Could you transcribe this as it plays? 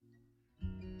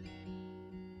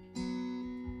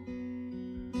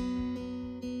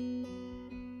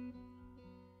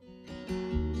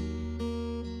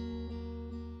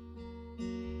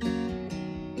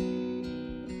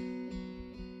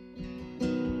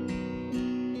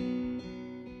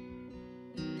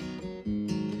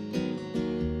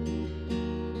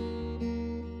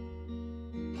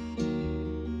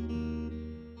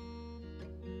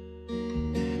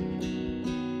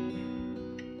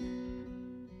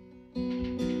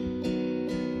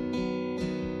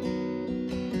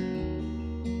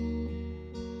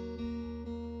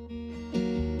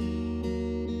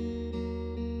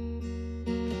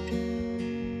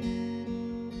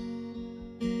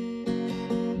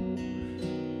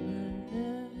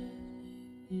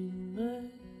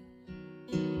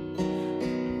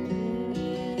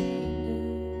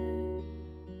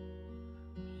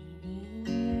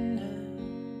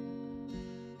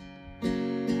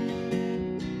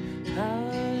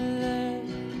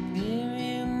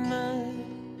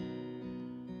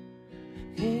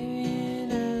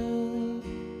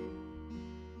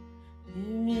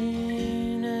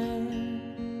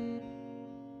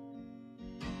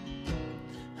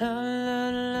La la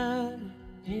la,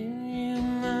 in your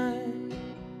mind,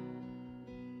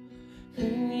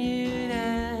 bring you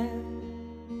down,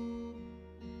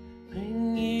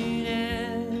 bring you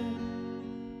down.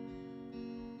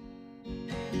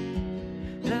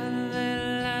 La la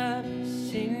la,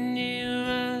 in your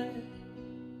mind,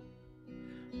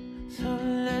 so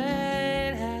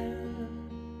let out,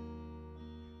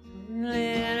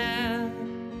 let out.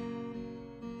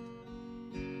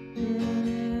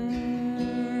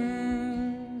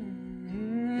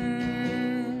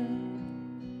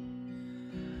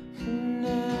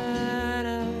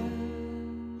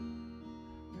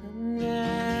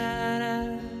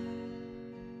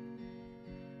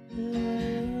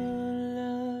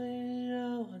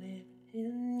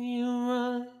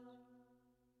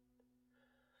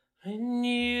 Bring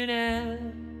you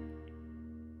down,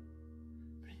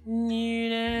 bring you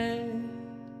down.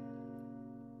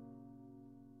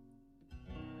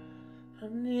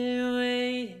 I've been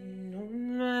waiting all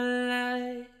my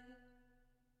life.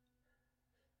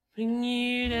 Bring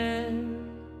you down,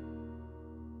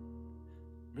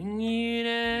 bring you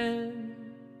down,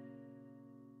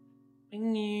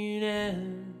 bring you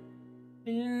down.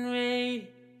 Been waiting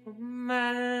all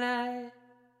my life.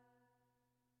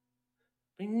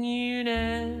 Bring you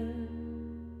down,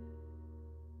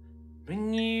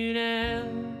 bring you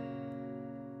down,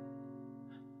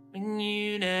 bring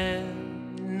you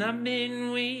down. And I've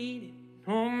been waiting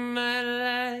all my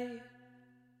life.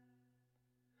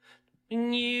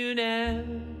 Bring you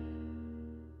down,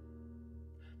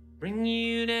 bring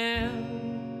you down,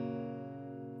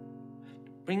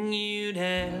 bring you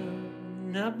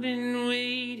down. I've been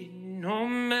waiting all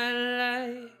my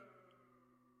life.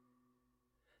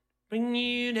 Bring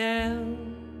you down,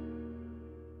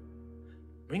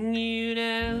 bring you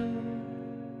down,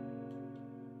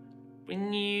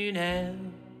 bring you down.